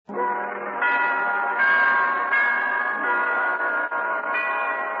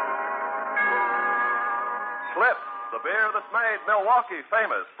made Milwaukee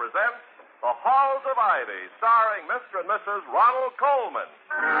famous, presents The Halls of Ivy, starring Mr. and Mrs. Ronald Colman.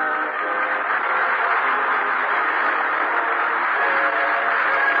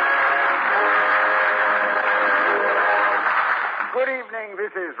 Good evening.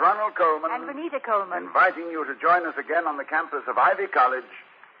 This is Ronald Colman. And Benita Coleman. Inviting you to join us again on the campus of Ivy College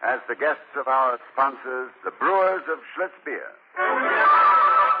as the guests of our sponsors, the brewers of Schlitz Beer.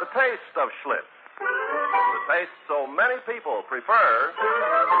 The taste of Schlitz, the taste so many people prefer,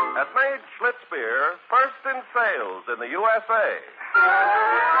 has made Schlitz Beer first in sales in the USA.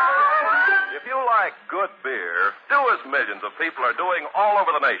 If you like good beer, do as millions of people are doing all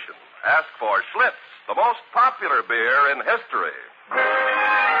over the nation. Ask for Schlitz, the most popular beer in history. And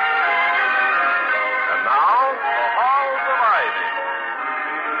now, the Halls of Ivy.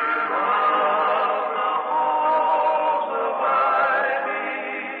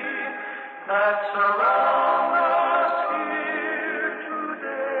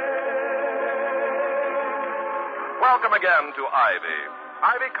 Welcome again to Ivy.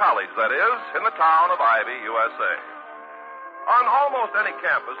 Ivy College, that is, in the town of Ivy, USA. On almost any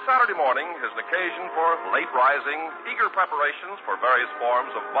campus, Saturday morning is an occasion for late rising, eager preparations for various forms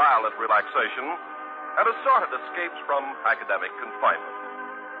of violent relaxation and assorted escapes from academic confinement.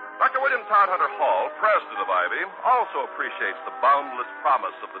 Dr. William Todhunter Hall, president of Ivy, also appreciates the boundless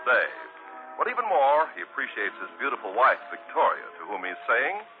promise of the day. But even more, he appreciates his beautiful wife, Victoria, to whom he's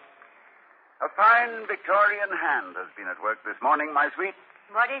saying, A fine Victorian hand has been at work this morning, my sweet.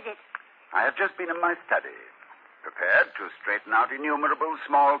 What is it? I have just been in my study, prepared to straighten out innumerable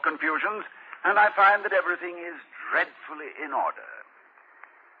small confusions, and I find that everything is dreadfully in order.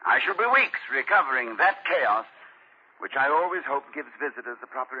 I shall be weeks recovering that chaos, which I always hope gives visitors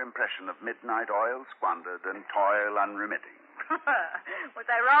the proper impression of midnight oil squandered and toil unremitting. Was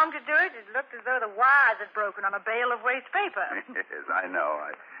I wrong to do it? It looked as though the wires had broken on a bale of waste paper. Yes, I know.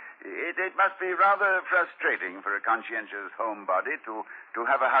 It must be rather frustrating for a conscientious homebody to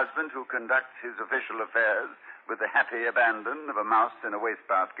have a husband who conducts his official affairs with the happy abandon of a mouse in a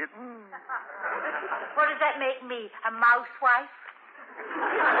wastebasket. What does that make me? A mousewife?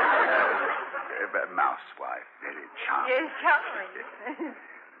 A mousewife. Very charming. Yes, charming.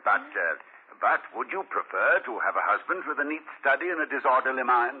 But would you prefer to have a husband with a neat study and a disorderly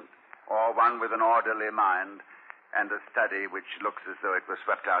mind? Or one with an orderly mind and a study which looks as though it was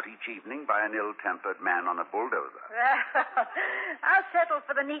swept out each evening by an ill-tempered man on a bulldozer? I'll settle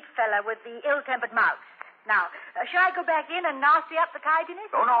for the neat fella with the ill-tempered mouse. Now, shall I go back in and nasty up the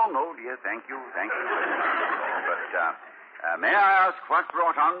tidiness? Oh, no, dear. Thank you. But, may I ask what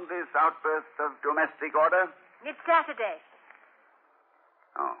brought on this outburst of domestic order? It's Saturday.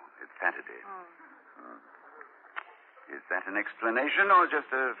 Oh, it's Saturday. Is that an explanation or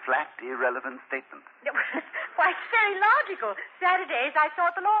just a flat, irrelevant statement? Why, it's very logical. Saturdays I saw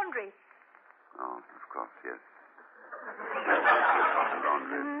at the laundry. Oh, of course, yes. The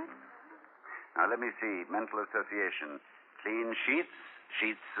laundry. Mm-hmm. Now, let me see. Mental association. Clean sheets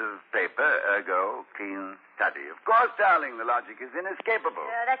of paper, ergo, clean study. Of course, darling, the logic is inescapable.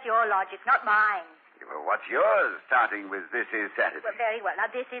 That's your logic, not mine. Well, what's yours, starting with this is Saturday? Well, very well. Now,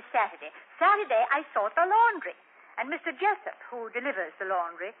 this is Saturday. Saturday I saw at the laundry. And Mr. Jessup, who delivers the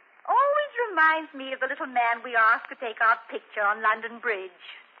laundry, always reminds me of the little man we asked to take our picture on London Bridge.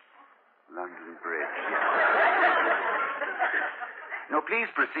 London Bridge, yes. No,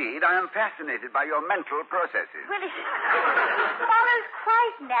 please proceed. I am fascinated by your mental processes. Well, it follows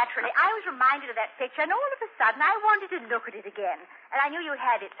quite naturally. I was reminded of that picture, and all of a sudden I wanted to look at it again. And I knew you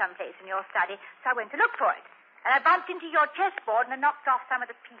had it someplace in your study, so I went to look for it. And I bumped into your chessboard and I knocked off some of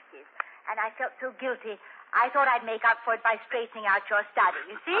the pieces. And I felt so guilty, I thought I'd make up for it by straightening out your study.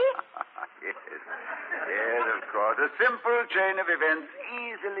 You see? Yes, of course. A simple chain of events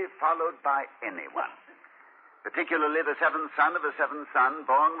easily followed by anyone. Particularly the seventh son of a seventh son,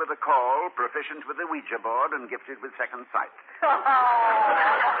 born with a caul, proficient with the Ouija board, and gifted with second sight.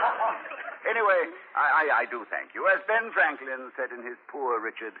 Anyway, I do thank you. As Ben Franklin said in his Poor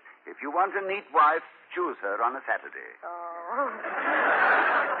Richard, if you want a neat wife, choose her on a Saturday. Oh.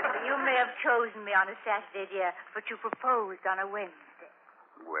 You may have chosen me on a Saturday, dear, but you proposed on a Wednesday.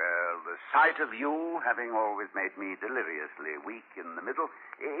 Well, the sight of you having always made me deliriously weak in the middle,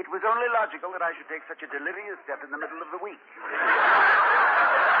 it was only logical that I should take such a delirious step in the middle of the week.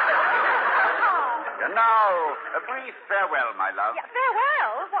 And now, a brief farewell, my love. Yeah,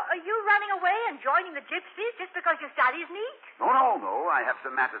 farewell? What, are you running away and joining the gypsies just because your study's neat? No. I have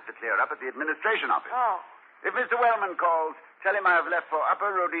some matters to clear up at the administration office. Oh. If Mr. Wellman calls, tell him I have left for Upper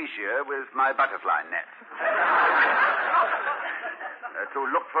Rhodesia with my butterfly net. to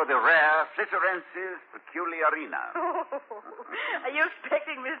look for the rare Flitterensis peculiarina. Are you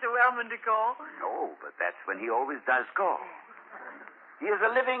expecting Mr. Wellman to call? No, but that's when he always does call. He is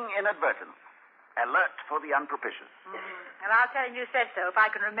a living inadvertence, alert for the unpropitious. Well, I'll tell him you said so if I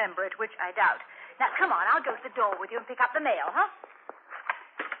can remember it, which I doubt. Now, come on, I'll go to the door with you and pick up the mail, huh?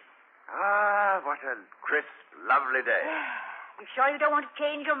 Ah, what a crisp, lovely day. You sure you don't want to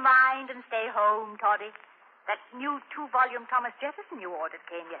change your mind and stay home, Toddy? That new 2-volume Thomas Jefferson you ordered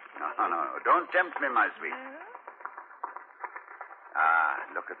came yesterday. No. Don't tempt me, my sweet. Ah,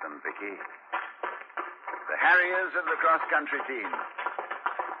 look at them, Vicky. The Harriers of the cross-country team.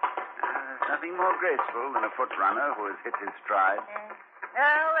 Nothing more graceful than a foot runner who has hit his stride.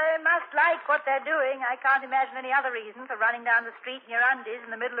 Well, they must like what they're doing. I can't imagine any other reason for running down the street in your undies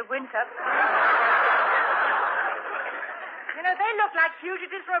in the middle of winter. You know, they look like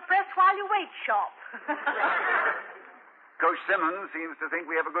fugitives from a press-while-you-wait shop. Coach Simmons seems to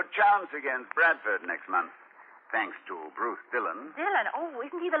think we have a good chance against Bradford next month, thanks to Bruce Dillon. Dillon? Oh,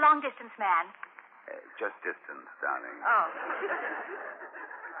 isn't he the long-distance man? Just distance, darling. Oh.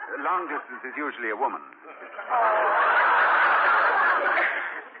 Long distance is usually a woman.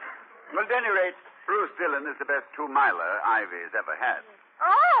 Well, at any rate, Bruce Dillon is the best 2-miler Ivy's ever had.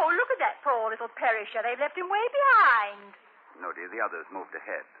 Oh, look at that poor little perisher. They've left him way behind. No, dear, the others moved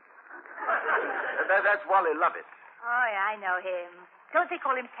ahead. That's Wally Lovett. Oh, yeah, I know him. Don't they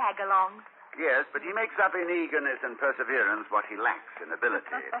call him tag-alongs? Yes, but he makes up in eagerness and perseverance what he lacks in ability.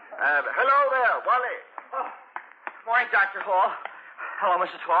 Hello there, Wally. Oh, morning, Dr. Hall. Hello,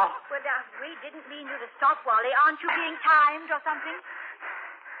 Mrs. Hall. Well, we didn't mean you to stop, Wally. Aren't you being timed or something?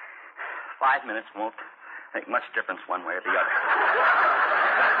 5 minutes won't make much difference one way or the other.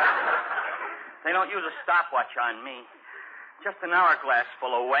 They don't use a stopwatch on me. Just an hourglass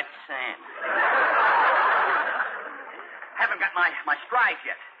full of wet sand. Haven't got my strides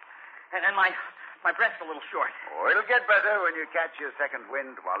yet. And my breath's a little short. Oh, it'll get better when you catch your second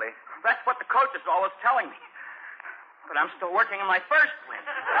wind, Wally. That's what the coach is always telling me. But I'm still working on my first wind.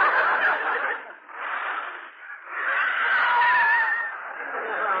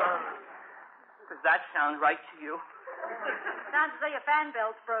 Does that sound right to you? Sounds as though your fan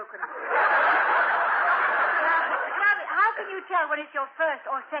belt's broken. Now, how can you tell when it's your first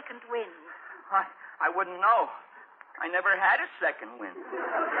or second wind? I wouldn't know. I never had a second wind.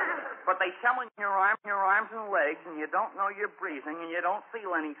 But they tell in your arms and legs, and you don't know you're breathing, and you don't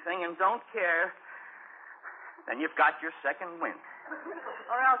feel anything, and don't care. Then you've got your second wind.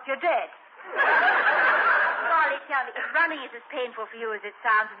 Or else you're dead. Charlie, tell me, if running is as painful for you as it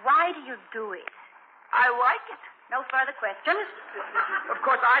sounds, why do you do it? I like it. No further questions? Of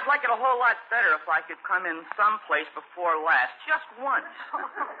course, I'd like it a whole lot better if I could come in someplace before last, just once.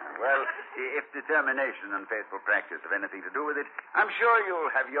 Well, if determination and faithful practice have anything to do with it, I'm sure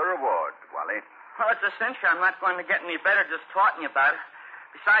you'll have your reward, Wally. Well, it's a cinch I'm not going to get any better just talking about it.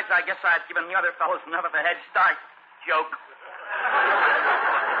 Besides, I guess I've given the other fellows enough of a head start. Joke.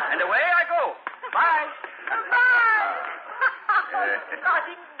 And away I go. Bye. Bye.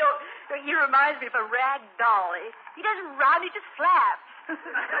 Charlie, no. He reminds me of a rag dolly. He doesn't run, he just flaps.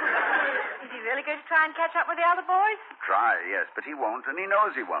 Is he really going to try and catch up with the other boys? Try, yes, but he won't, and he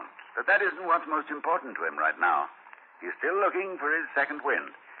knows he won't. But that isn't what's most important to him right now. He's still looking for his second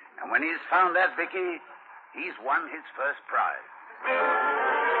wind. And when he's found that, Vicky, he's won his first prize.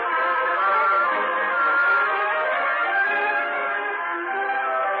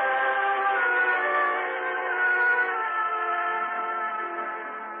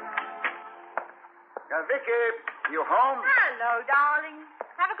 Vicky, you home? Hello, darling.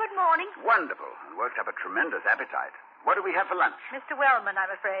 Have a good morning. Wonderful. And worked up a tremendous appetite. What do we have for lunch? Mr. Wellman,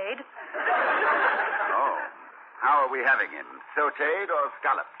 I'm afraid. Oh. How are we having him? Sautéed or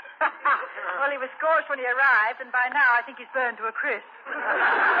scalloped? Well, he was scorched when he arrived, and by now I think he's burned to a crisp.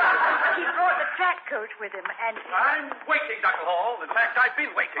 He brought the track coach with him, and... I'm waiting, Dr. Hall. In fact, I've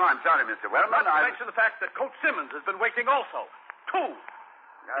been waiting. Oh, I'm sorry, Mr. Wellman. Not to mention the fact that Coach Simmons has been waiting also. 2.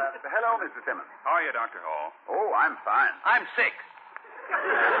 Hello, Mr. Simmons. How are you, Dr. Hall? Oh, I'm fine. I'm sick.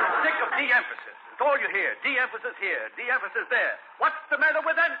 Sick of de-emphasis. It's all you hear. De-emphasis here, de-emphasis there. What's the matter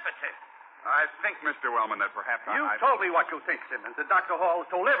with emphasis? I think, Mr. Wellman, that perhaps You told me what you think, Simmons, and Dr. Hall has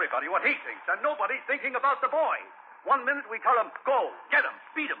told everybody what he thinks, and nobody's thinking about the boy. 1 minute we tell him, go, get him,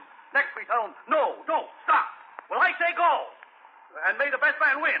 beat him. Next we tell him, no, don't, stop. Well, I say go, and may the best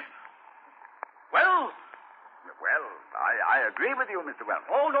man win. Well, I agree with you, Mr. Wellman.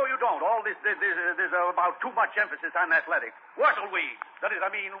 oh, no, you don't. All this, there's about too much emphasis on athletics. Wurzelweed. That is,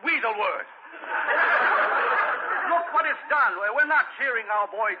 weasel words. Look, what it's done. We're not cheering our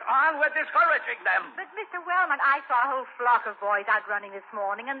boys on. We're discouraging them. But, Mr. Wellman, I saw a whole flock of boys out running this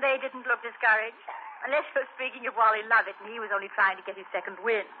morning, and they didn't look discouraged. Unless you're speaking of Wally Lovett, and he was only trying to get his second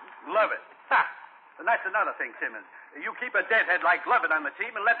win. Lovett. Ha! And that's another thing, Simmons. You keep a deadhead like Lovett on the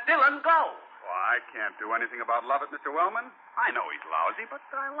team and let Dillon go. Well, I can't do anything about Lovett, Mr. Wellman. I know he's lousy, but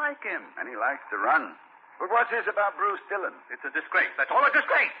I like him. And he likes to run. But what's this about Bruce Dillon? It's a disgrace. That's all, a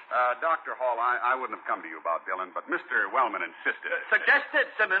disgrace. Dr. Hall, I wouldn't have come to you about Dillon, but Mr. Wellman insisted. Suggested,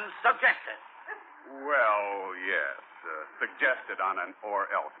 Simmons, suggested. Well, yes. Suggested on an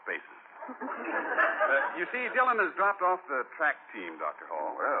or-else basis. You see, Dillon has dropped off the track team, Dr.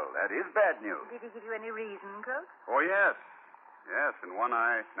 Hall. Well, that is bad news. Did he give you any reason, Coach? Oh, yes. Yes, and one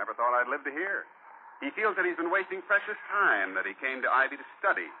I never thought I'd live to hear. He feels that he's been wasting precious time, that he came to Ivy to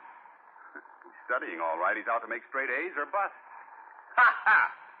study. He's studying, all right. He's out to make straight A's or bust. Ha, ha.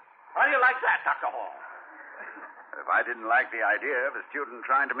 How do you like that, Dr. Hall? If I didn't like the idea of a student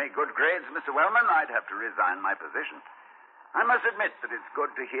trying to make good grades, Mr. Wellman, I'd have to resign my position. I must admit that it's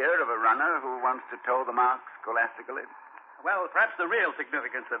good to hear of a runner who wants to toe the mark scholastically. Well, perhaps the real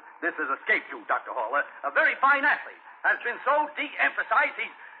significance of this has escaped you, Dr. Hall. A very fine athlete has been so de-emphasized,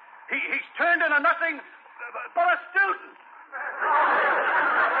 he's turned into nothing but a student.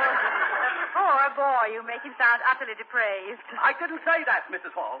 Poor boy, you make him sound utterly depraved. I didn't say that,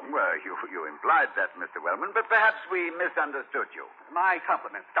 Mrs. Hall. Well, you implied that, Mr. Wellman, but perhaps we misunderstood you. My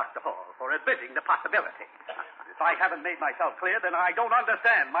compliments, Dr. Hall, for admitting the possibility. If I haven't made myself clear, then I don't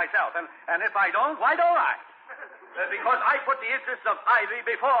understand myself. And if I don't, why don't I? Because I put the interests of Ivy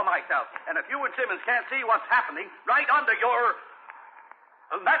before myself. And if you and Simmons can't see what's happening right under your...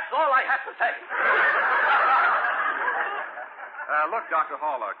 And that's all I have to say. Look, Dr.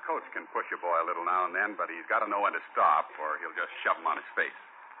 Hall, a coach can push a boy a little now and then, but he's got to know when to stop, or he'll just shove him on his face.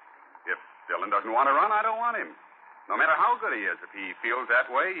 If Dillon doesn't want to run, I don't want him. No matter how good he is, if he feels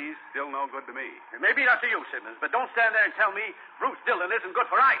that way, he's still no good to me. Maybe not to you, Simmons, but don't stand there and tell me Bruce Dillon isn't good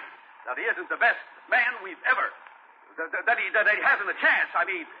for Ivy. That he isn't the best man we've ever... That he hasn't a chance. I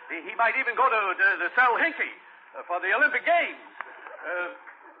mean, he might even go to Sel Hinkey for the Olympic Games.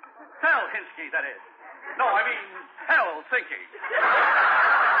 Sel Hinsky, that is. No, I mean Helsinki.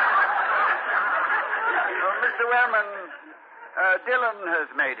 Mr. Wellman, Dillon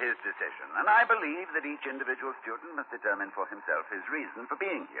has made his decision, and I believe that each individual student must determine for himself his reason for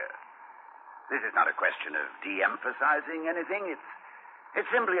being here. This is not a question of de-emphasizing anything. It's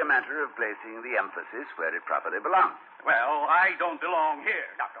simply a matter of placing the emphasis where it properly belongs. Well, I don't belong here,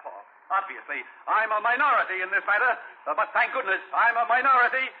 Dr. Hall. Obviously, I'm a minority in this matter, but thank goodness I'm a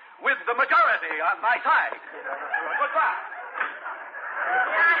minority with the majority on my side. Goodbye.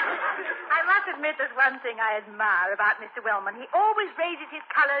 I must admit there's one thing I admire about Mr. Wellman. He always raises his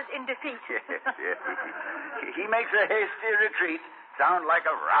colors in defeat. Yes. He makes a hasty retreat sound like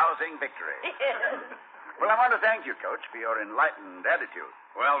a rousing victory. Well, I want to thank you, Coach, for your enlightened attitude.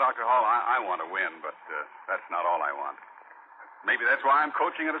 Well, Dr. Hall, I want to win, but that's not all I want. Maybe that's why I'm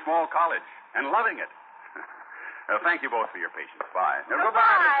coaching at a small college and loving it. Thank you both for your patience. Bye. Now, goodbye,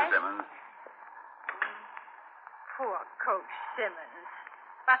 Mr. Simmons. Poor Coach Simmons.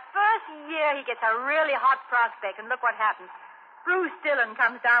 The first year he gets a really hot prospect, and look what happens. Bruce Dillon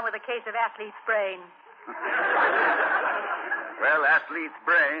comes down with a case of athlete's brain. Well, athlete's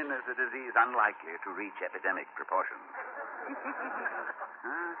brain is a disease unlikely to reach epidemic proportions.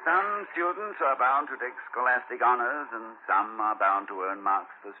 Some students are bound to take scholastic honors, and some are bound to earn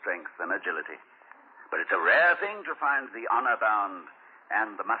marks for strength and agility. But it's a rare thing to find the honor-bound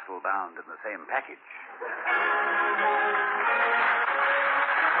and the muscle-bound in the same package.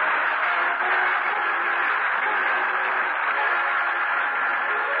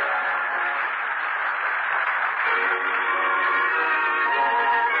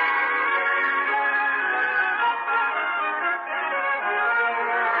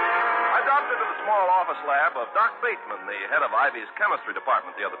 Lab of Doc Bateman, the head of Ivy's chemistry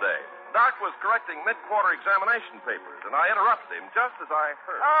department, the other day. Doc was correcting mid-quarter examination papers, and I interrupted him just as I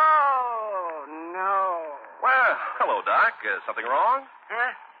heard. Oh, no. Well, hello, Doc. Something wrong?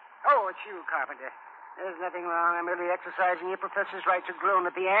 Huh? Oh, it's you, Carpenter. There's nothing wrong. I'm merely exercising your professor's right to groan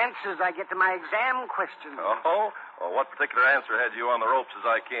at the answers I get to my exam questions. Oh? Well, what particular answer had you on the ropes as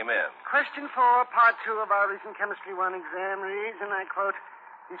I came in? Question 4, part 2 of our recent Chemistry 1 exam reads, and I quote,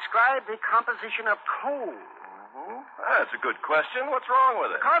 describe the composition of coal. Mm-hmm. That's a good question. What's wrong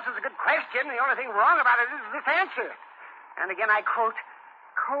with it? Of course, it's a good question. The only thing wrong about it is this answer. And again, I quote,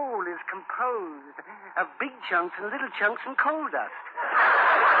 coal is composed of big chunks and little chunks and coal dust.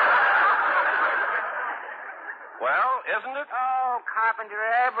 Well, isn't it? Oh, Carpenter,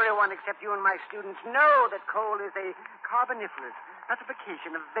 everyone except you and my students know that coal is a carboniferous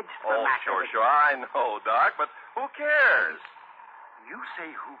classification of vegetable matter. Sure. I know, Doc, but who cares? You say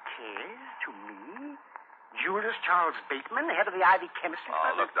who cares to me? Julius Charles Bateman, head of the Ivy Chemistry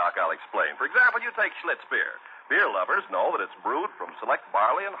Oh, look, Doc, I'll explain. For example, you take Schlitz beer. Beer lovers know that it's brewed from select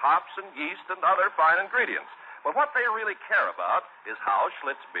barley and hops and yeast and other fine ingredients. But what they really care about is how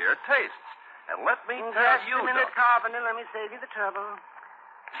Schlitz beer tastes. And let me tell Just you, a minute, Doc. Carpenter. Let me save you the trouble.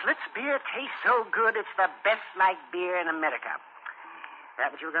 Schlitz beer tastes so good, it's the best liked beer in America.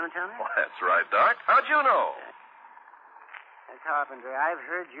 That what you were going to tell me? Well, that's right, Doc. How'd you know? Carpenter, I've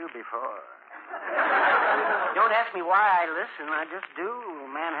heard you before. Don't ask me why I listen. I just do.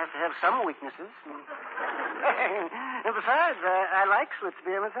 A man has to have some weaknesses. And besides, I like Schlitz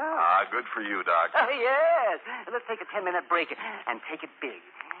beer myself. Good for you, Doc. Yes. Let's take a 10-minute break and take it big.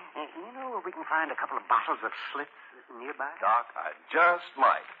 You know where we can find a couple of bottles of Schlitz nearby? Doc, I just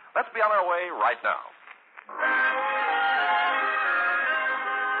might. Let's be on our way right now.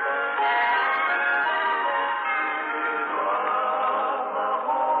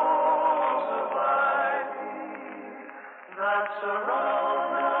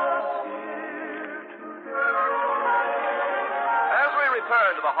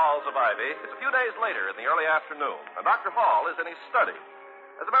 Return to the halls of Ivy. It's a few days later in the early afternoon, and Dr. Hall is in his study.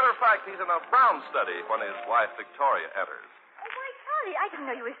 As a matter of fact, he's in a brown study when his wife, Victoria, enters. Oh, why, Charlie, I didn't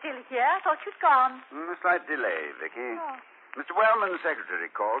know you were still here. I thought you'd gone. A slight delay, Vicky. Oh. Mr. Wellman's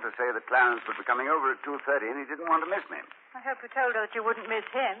secretary called to say that Clarence would be coming over at 2:30, and he didn't want to miss me. I hope you told her that you wouldn't miss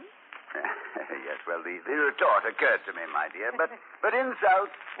him. Yes, well, the retort occurred to me, my dear. But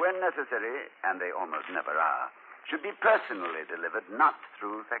insults, when necessary, and they almost never are, should be personally delivered, not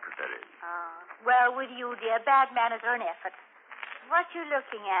through secretaries. Oh. Well, with you, dear, bad manners are an effort. What you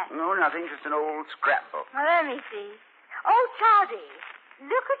looking at? No, nothing, just an old scrapbook. Well, let me see. Oh, Charlie,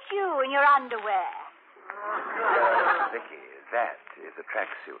 look at you in your underwear. Vicky, that is a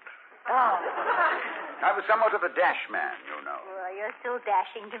tracksuit. Oh. I was somewhat of a dash man, you know. Well, you're still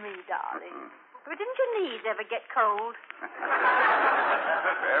dashing to me, darling. But didn't your knees ever get cold?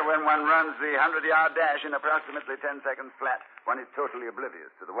 Well, when one runs the 100-yard dash in approximately 10 seconds flat, one is totally oblivious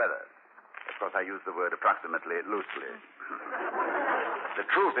to the weather. Of course, I use the word approximately loosely. The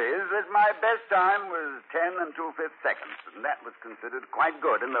truth is that my best time was 10 2/5 seconds, and that was considered quite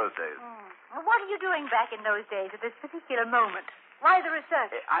good in those days. Well, what are you doing back in those days at this particular moment? Why the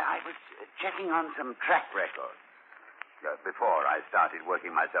research? I was checking on some track records. Before I started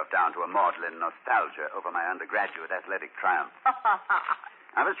working myself down to a maudlin nostalgia over my undergraduate athletic triumph.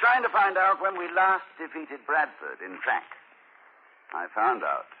 I was trying to find out when we last defeated Bradford in track. I found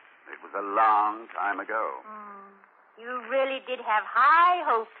out. It was a long time ago. You really did have high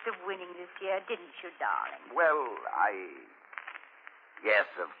hopes of winning this year, didn't you, darling? Well, Yes,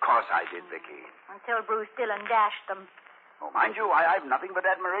 of course I did, Vicky. Until Bruce Dillon dashed them. Oh, mind you, I've nothing but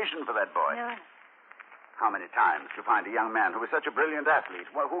admiration for that boy. No. How many times to find a young man who is such a brilliant athlete,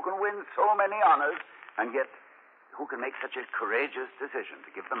 who can win so many honors, and yet who can make such a courageous decision to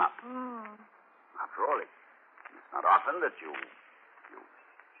give them up. After all, it's not often that you...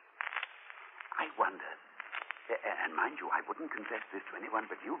 I wonder, and mind you, I wouldn't confess this to anyone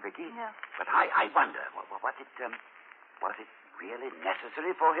but you, Vicky, No. but I wonder, was it really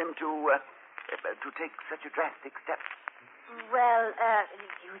necessary for him to take such a drastic step? Well,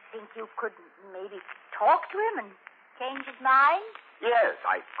 do you think you could maybe talk to him and change his mind? Yes,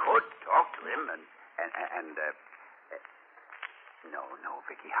 I could talk to him, No,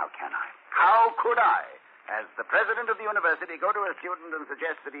 Vicky, how can I? How could I, as the president of the university, go to a student and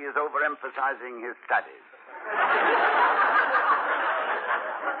suggest that he is overemphasizing his studies?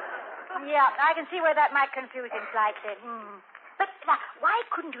 Yeah, I can see where that might confuse him slightly. But why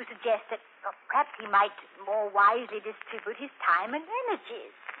couldn't you suggest that perhaps he might more wisely distribute his time and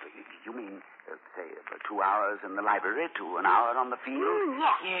energies? You mean, say, 2 hours in the library to an hour on the field?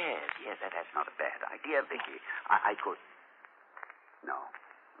 Yes. Yes, that's not a bad idea, Vicky. I could. No,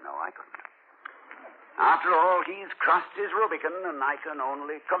 I couldn't. After all, he's crossed his Rubicon, and I can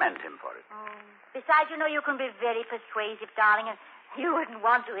only commend him for it. Besides, you can be very persuasive, darling, and you wouldn't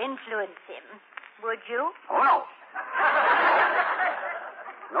want to influence him, would you? Oh, no.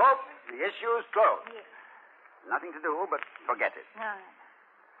 Nope, the issue is closed. Yes. Nothing to do but forget it. No.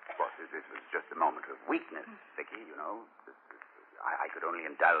 Of course, this was just a moment of weakness, Vicky, I could only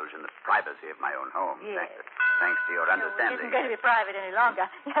indulge in the privacy of my own home. Yes. Thanks to your It understanding. isn't going to be private any longer.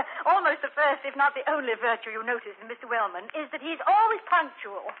 Almost the first, if not the only virtue you notice in Mr. Wellman is that he's always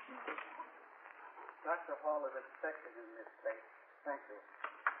punctual. Dr. Hall is expected in this place. Thank you.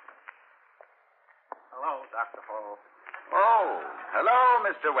 Hello, Dr. Hall. Oh, hello,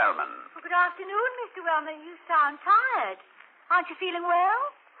 Mr. Wellman. Well, good afternoon, Mr. Wellman. You sound tired. Aren't you feeling well?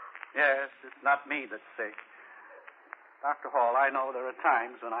 Yes, it's not me that's sick. Dr. Hall, I know there are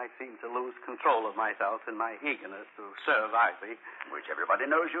times when I seem to lose control of myself in my eagerness to serve Ivy. Which everybody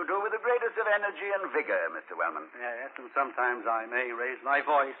knows you do with the greatest of energy and vigor, Mr. Wellman. Yes, and sometimes I may raise my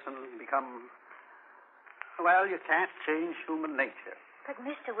voice and become... Well, you can't change human nature. But,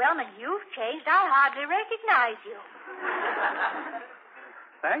 Mr. Wellman, you've changed. I hardly recognize you.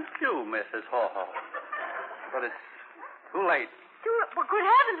 Thank you, Mrs. Hall. But it's too late. Well, good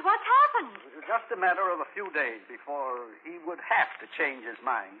heavens, what's happened? Just a matter of a few days before he would have to change his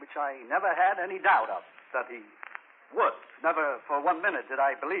mind, which I never had any doubt of that he would. Never for 1 minute did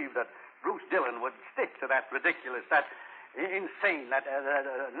I believe that Bruce Dillon would stick to that ridiculous, that insane, that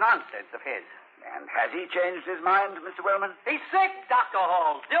nonsense of his. And has he changed his mind, Mr. Wellman? He's sick, Dr.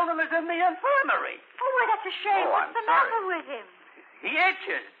 Hall. Dillon is in the infirmary. Oh, well, that's a shame. Oh, What's I'm the sorry. matter with him? He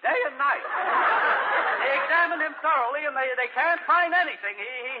itches day and night. They examine him thoroughly, and they can't find anything.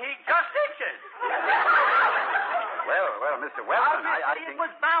 He just itches. Well, Mr. Wellman, I It think... was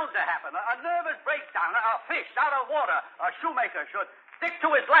bound to happen. A nervous breakdown. A fish out of water. A shoemaker should stick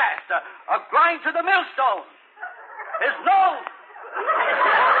to his last. A grind to the millstone. His nose.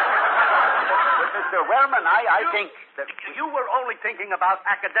 But, Mr. Wellman, I think that... You were only thinking about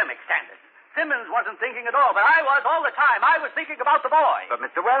academic standards. Simmons wasn't thinking at all, but I was all the time. I was thinking about the boy. But,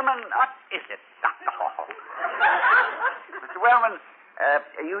 Mr. Wellman... What is it, Dr. Hall? Mr. Wellman,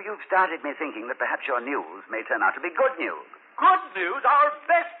 you've started me thinking that perhaps your news may turn out to be good news. Good news? Our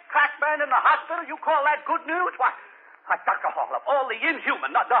best crack man in the hospital? You call that good news? Why, Dr. Hall, of all the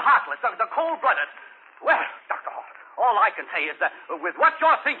inhuman, the heartless, the cold-blooded... Well, Dr. Hall, all I can say is that with what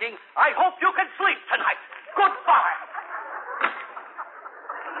you're thinking, I hope you can sleep tonight. Goodbye.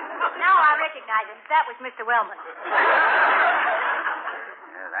 Now I recognize him. That was Mr. Wellman.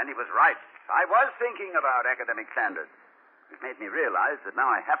 Yes, and he was right. I was thinking about academic standards. It made me realize that now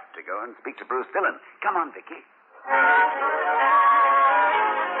I have to go and speak to Bruce Dillon. Come on, Vicky.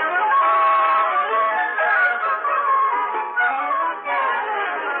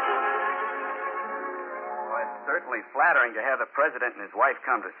 Well, it's certainly flattering to have the president and his wife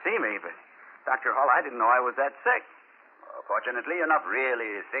come to see me, but, Dr. Hall, I didn't know I was that sick. Fortunately, you're not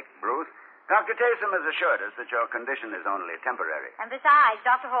really sick, Bruce. Dr. Taysom has assured us that your condition is only temporary. And besides,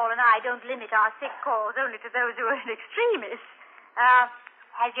 Dr. Hall and I don't limit our sick calls only to those who are in extremis.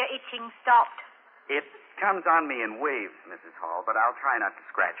 Has your itching stopped? It comes on me in waves, Mrs. Hall, but I'll try not to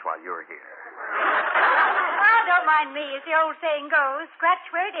scratch while you're here. Oh, don't mind me. As the old saying goes, scratch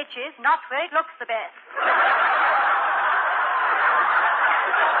where it itches, not where it looks the best.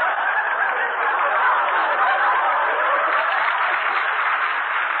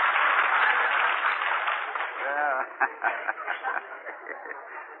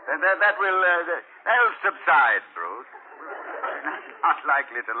 That'll subside, Bruce. Not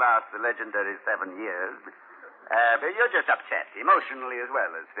likely to last the legendary 7 years. But you're just upset, emotionally as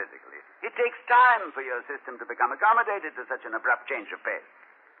well as physically. It takes time for your system to become accommodated to such an abrupt change of pace.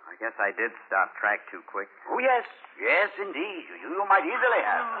 I guess I did stop track too quick. Oh, yes. Yes, indeed. You might easily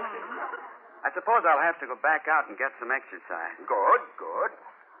have. I suppose I'll have to go back out and get some exercise. Good.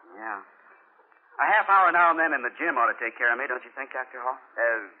 Yeah. A half hour now and then in the gym ought to take care of me, don't you think, Dr. Hall?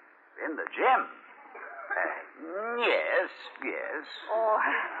 In the gym? Yes. Or,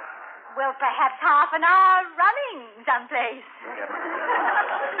 well, perhaps half an hour running someplace.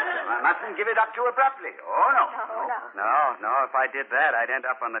 I mustn't give it up too abruptly. Oh, no. No, if I did that, I'd end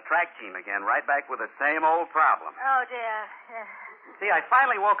up on the track team again, right back with the same old problem. Oh, dear. See, I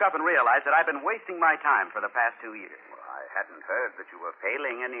finally woke up and realized that I've been wasting my time for the past 2 years. Well, I hadn't heard that you were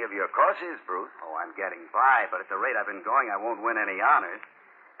failing any of your courses, Bruce. Oh, I'm getting by, but at the rate I've been going, I won't win any honors.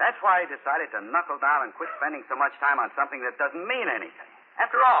 That's why I decided to knuckle down and quit spending so much time on something that doesn't mean anything.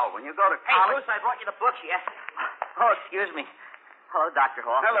 After all, when you go to Hey, college... Bruce, I brought you the books, yes? Oh, excuse me. Hello, Dr.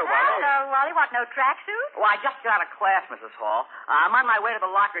 Hall. Hello, Wally. Hello, Wally. What, no tracksuit? Oh, I just got out of class, Mrs. Hall. I'm on my way to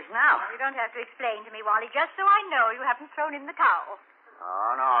the lockers now. You don't have to explain to me, Wally, just so I know you haven't thrown in the towel.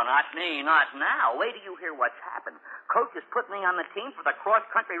 Oh, no, not me, not now. Wait till you hear what's happened. Coach has put me on the team for the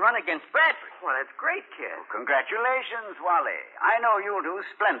cross-country run against Bradford. Well, that's great, kid. Well, congratulations, Wally. I know you'll do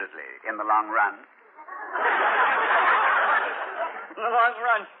splendidly in the long run. In the long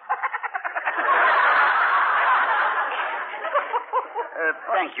run.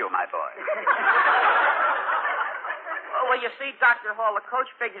 Thank you, my boy. Well, you see, Dr. Hall, the coach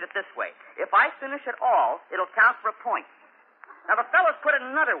figured it this way. If I finish at all, it'll count for a point. Now, the fellas put it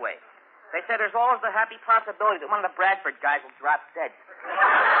another way. They said there's always the happy possibility that one of the Bradford guys will drop dead.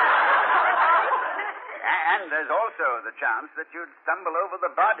 And there's also the chance that you'd stumble over the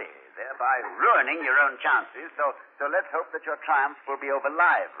body, thereby ruining your own chances. So let's hope that your triumph will be over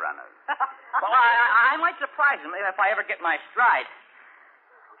live runners. Well, I might surprise him if I ever get my stride.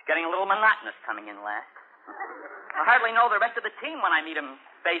 It's getting a little monotonous coming in last. I hardly know the rest of the team when I meet him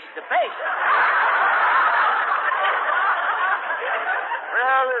face to face.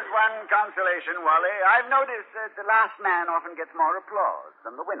 Well, there's one consolation, Wally. I've noticed that the last man often gets more applause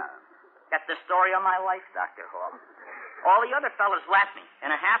than the winner. That's the story of my life, Dr. Hall. All the other fellas left me,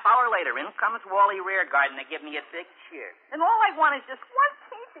 and a half hour later, in comes Wally Rearguard, and they give me a big cheer. And all I want is just one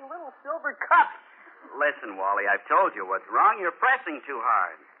teensy little silver cup. Listen, Wally, I've told you what's wrong. You're pressing too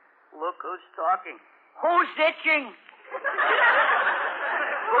hard. Look who's talking. Who's itching?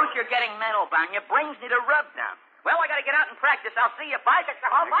 Bruce, you're getting mental, Barn. Your brains need a rub now. Well, I gotta get out and practice. I'll see you. Bye,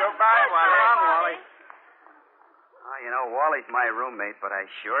 Dr. Hall. Bye. Goodbye, Wally. Come on, Wally. Oh, you know, Wally's my roommate, but I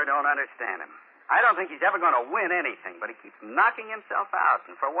sure don't understand him. I don't think he's ever going to win anything, but he keeps knocking himself out.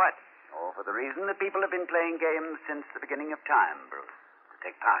 And for what? Oh, for the reason that people have been playing games since the beginning of time, Bruce. To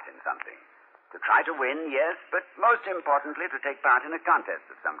take part in something. To try to win, yes, but most importantly, to take part in a contest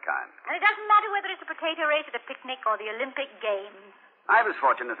of some kind. And it doesn't matter whether it's a potato race at a picnic or the Olympic Games. I was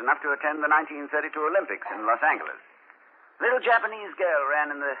fortunate enough to attend the 1932 Olympics in Los Angeles. A little Japanese girl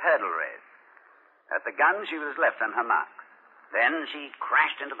ran in the hurdle race. At the gun, she was left on her marks. Then she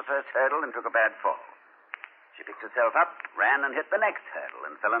crashed into the first hurdle and took a bad fall. She picked herself up, ran and hit the next hurdle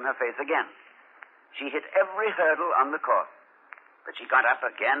and fell on her face again. She hit every hurdle on the course. But she got up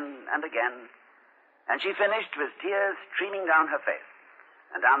again and again, and she finished with tears streaming down her face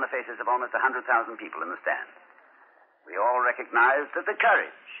and down the faces of almost 100,000 people in the stand. We all recognized that the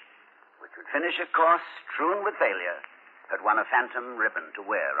courage, which would finish a course strewn with failure, had won a phantom ribbon to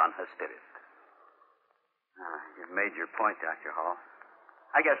wear on her spirit. You've made your point, Dr. Hall.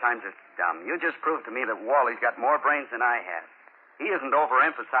 I guess I'm just dumb. You just proved to me that Wally's got more brains than I have. He isn't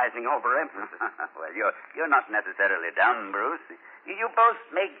overemphasizing overemphasis. Well, you're not necessarily dumb, Bruce. You both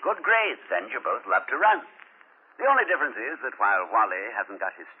make good grades, and you both love to run. The only difference is that while Wally hasn't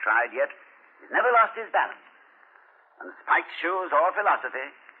got his stride yet, he's never lost his balance. And spiked shoes or philosophy,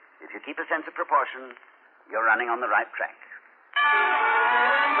 if you keep a sense of proportion, you're running on the right track.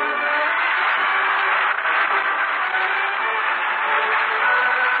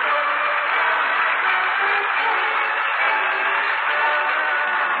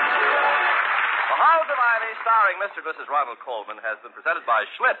 Starring Mr. and Mrs. Ronald Colman has been presented by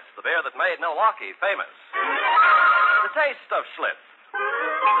Schlitz, the beer that made Milwaukee famous. The taste of Schlitz,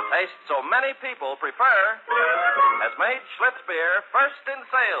 the taste so many people prefer, has made Schlitz beer first in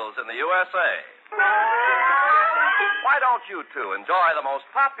sales in the USA. Why don't you two enjoy the most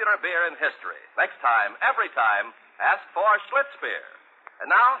popular beer in history? Next time, every time, ask for Schlitz beer. And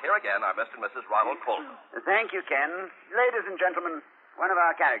now, here again are Mr. and Mrs. Ronald Colman. Thank you, Ken. Ladies and gentlemen, one of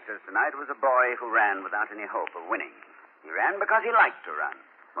our characters tonight was a boy who ran without any hope of winning. He ran because he liked to run.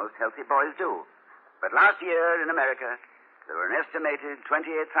 Most healthy boys do. But last year in America, there were an estimated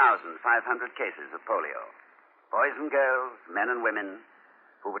 28,500 cases of polio. Boys and girls, men and women,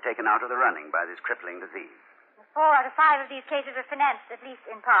 who were taken out of the running by this crippling disease. 4 out of 5 of these cases are financed, at least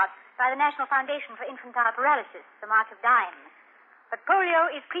in part, by the National Foundation for Infantile Paralysis, the Mark of Dimes. But polio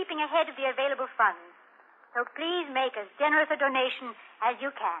is creeping ahead of the available funds. So please make as generous a donation as you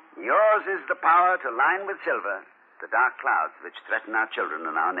can. Yours is the power to line with silver the dark clouds which threaten our children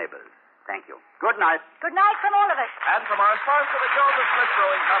and our neighbors. Thank you. Good night. Good night from all of us. And from our sponsor, the Joseph Smith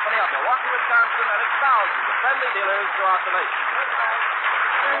Brewing Company of Milwaukee, Wisconsin, and its thousands of friendly dealers throughout the nation. Good night.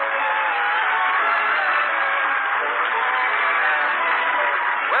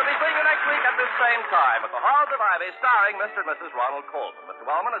 We'll be seeing you next week at this same time at the Halls of Ivy, starring Mr. and Mrs. Ronald Colman. Mr.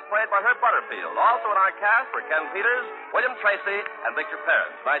 Wellman is played by Herb Butterfield. Also in our cast were Ken Peters, William Tracy, and Victor Perrin.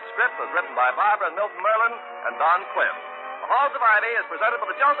 Tonight's script was written by Barbara and Milton Merlin and Don Quinn. The Halls of Ivy is presented by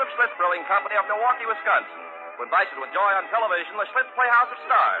the Joseph Schlitz Brewing Company of Milwaukee, Wisconsin, who invite you to enjoy on television the Schlitz Playhouse of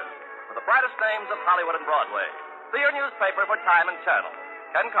Stars with the brightest names of Hollywood and Broadway. See your newspaper for time and channel.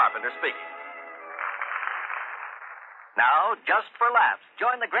 Ken Carpenter speaking. Now, just for laughs,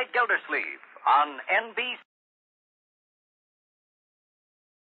 join the great Gildersleeve on NBC.